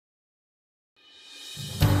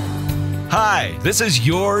Hi, this is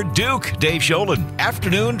your Duke, Dave Sholin.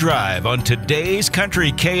 Afternoon Drive on Today's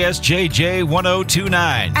Country KSJJ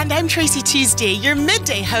 1029. And I'm Tracy Tuesday, your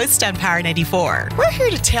midday host on Power 94. We're here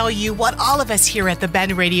to tell you what all of us here at the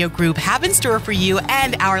Ben Radio Group have in store for you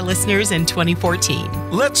and our listeners in 2014.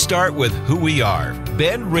 Let's start with who we are.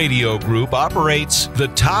 Ben Radio Group operates the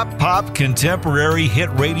top pop contemporary hit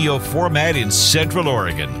radio format in Central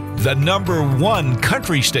Oregon. The #1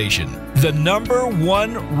 country station, the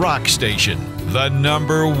 #1 rock station, the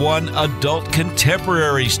 #1 adult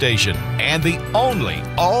contemporary station, and the only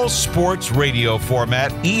all-sports radio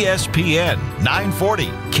format, ESPN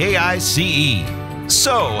 940 KICE.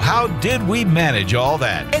 So, how did we manage all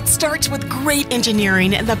that? It starts with great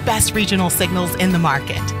engineering and the best regional signals in the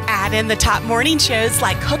market. Add in the top morning shows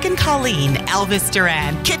like Hook and Colleen, Elvis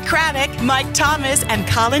Duran, Kit Craddock, Mike Thomas, and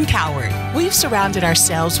Colin Coward. We've surrounded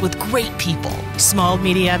ourselves with great people, small,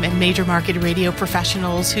 medium, and major market radio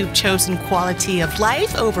professionals who've chosen quality of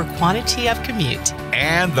life over quantity of commute.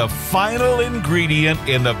 And the final ingredient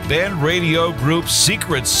in the Ben Radio Group's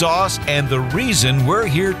secret sauce and the reason we're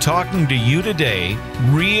here talking to you today,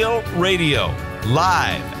 real radio,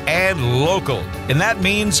 live and local. And that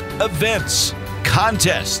means events,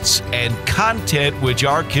 contests, and content which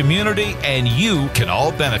our community and you can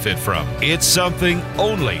all benefit from. It's something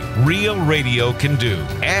only real radio can do,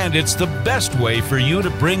 and it's the best way for you to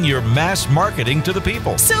bring your mass marketing to the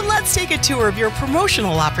people. So let's take a tour of your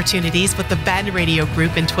promotional opportunities with the Ben Radio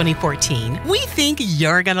Group in 2014. We think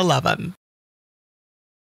you're going to love them.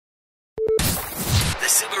 The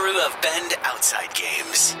Subaru of Bend Outside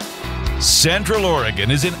Games. Central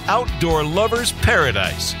Oregon is an outdoor lover's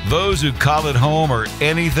paradise. Those who call it home are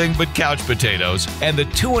anything but couch potatoes, and the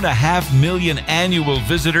 2.5 million annual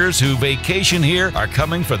visitors who vacation here are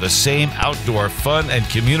coming for the same outdoor fun and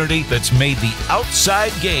community that's made the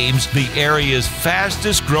Outside Games the area's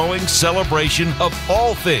fastest growing celebration of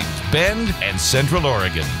all things Bend and Central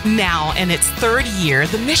Oregon. Now, in its third year,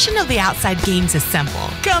 the mission of the Outside Games is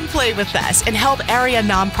simple. Come play with us and help area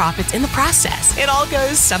nonprofits in the process. It all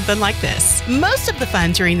goes something like this. Most of the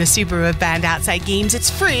fun during the Subaru of Bend Outside Games, it's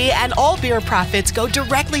free, and all beer profits go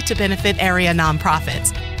directly to benefit area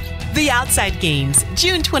nonprofits. The Outside Games,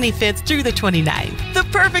 June 25th through the 29th. The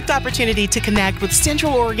perfect opportunity to connect with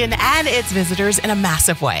Central Oregon and its visitors in a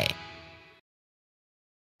massive way.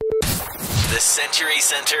 The Century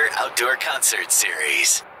Center Outdoor Concert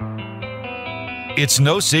Series. It's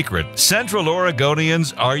no secret, Central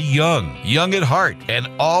Oregonians are young at heart, and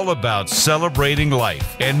all about celebrating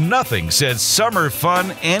life. And nothing says summer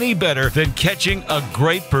fun any better than catching a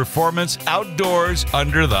great performance outdoors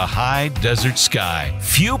under the high desert sky.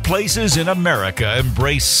 Few places in America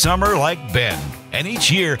embrace summer like Bend. And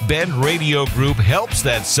each year, Bend Radio Group helps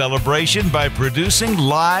that celebration by producing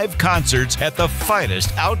live concerts at the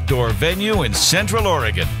finest outdoor venue in Central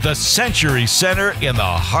Oregon, the Century Center in the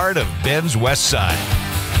heart of Bend's West Side.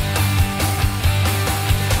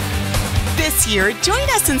 This year, join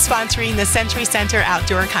us in sponsoring the Century Center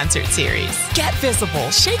Outdoor Concert Series. Get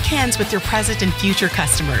visible, shake hands with your present and future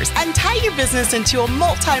customers, and tie your business into a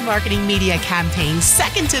multi-marketing media campaign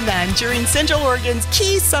second to none during Central Oregon's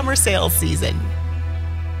key summer sales season.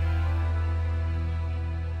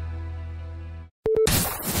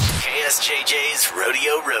 KSJJ's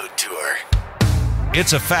Rodeo Road Tour.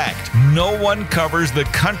 It's a fact. No one covers the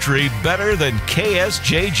country better than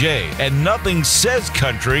KSJJ, and nothing says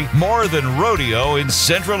country more than rodeo in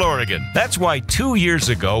Central Oregon. That's why 2 years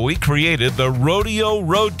ago we created the Rodeo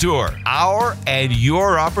Road Tour, our and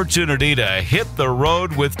your opportunity to hit the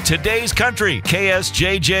road with today's country,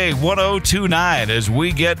 KSJJ 1029, as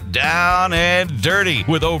we get down and dirty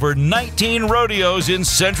with over 19 rodeos in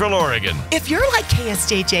Central Oregon. If you're like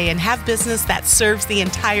KSJJ and have business that serves the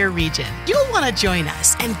entire region, you'll want to join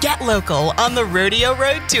us and get local on the Rodeo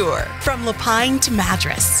Road Tour. From Lapine to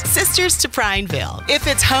Madras, Sisters to Prineville. If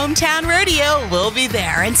it's hometown rodeo, we'll be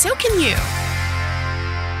there, and so can you.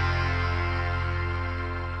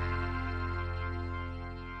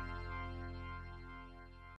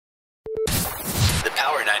 The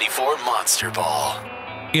Power 94 Monster Ball.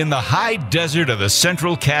 In the high desert of the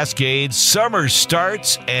Central Cascades, summer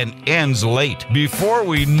starts and ends late. Before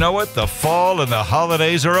we know it, the fall and the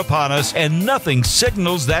holidays are upon us, and nothing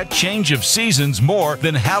signals that change of seasons more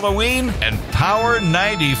than Halloween and Power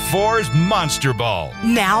 94's Monster Ball.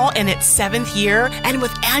 Now in its 7th year, and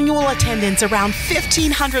with annual attendance around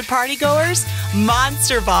 1,500 partygoers,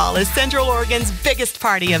 Monster Ball is Central Oregon's biggest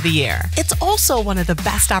party of the year. It's also one of the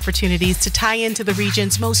best opportunities to tie into the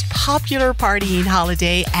region's most popular partying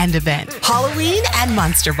holiday, holiday and event, Halloween and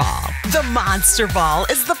Monster Ball. The Monster Ball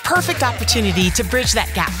is the perfect opportunity to bridge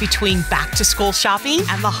that gap between back-to-school shopping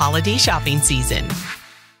and the holiday shopping season.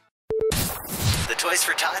 The Toys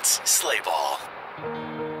for Tots Sleigh Ball.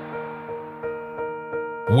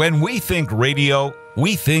 When we think radio,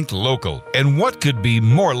 we think local. And what could be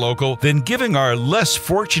more local than giving our less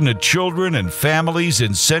fortunate children and families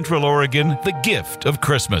in Central Oregon the gift of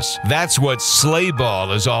Christmas? That's what Sleigh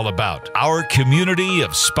Ball is all about. Our community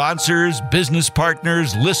of sponsors, business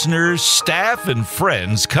partners, listeners, staff, and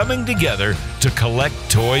friends coming together to collect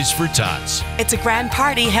toys for tots. It's a grand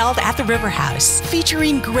party held at the River House,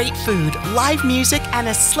 featuring great food, live music, and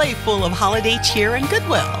a sleigh full of holiday cheer and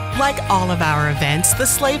goodwill. Like all of our events, the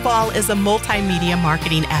Sleigh Ball is a multimedia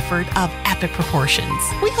marketing effort of epic proportions.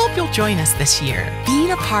 We hope you'll join us this year.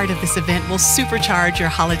 Being a part of this event will supercharge your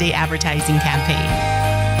holiday advertising campaign.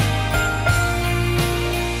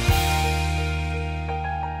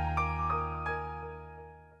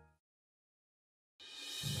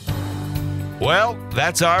 Well,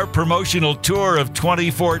 that's our promotional tour of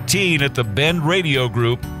 2014 at the Bend Radio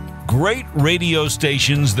Group. Great radio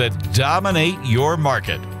stations that dominate your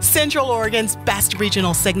market. Central Oregon's best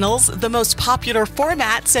regional signals, the most popular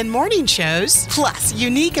formats and morning shows, plus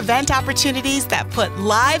unique event opportunities that put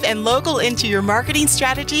live and local into your marketing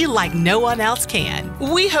strategy like no one else can.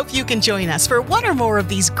 We hope you can join us for one or more of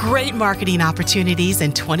these great marketing opportunities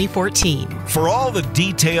in 2014. For all the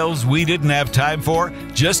details we didn't have time for,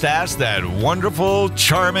 just ask that wonderful,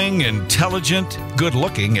 charming, intelligent,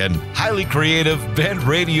 good-looking, and highly creative Bend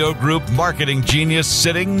Radio Group marketing genius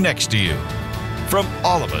sitting next to you. From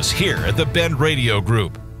all of us here at the Bend Radio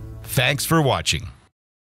Group, thanks for watching.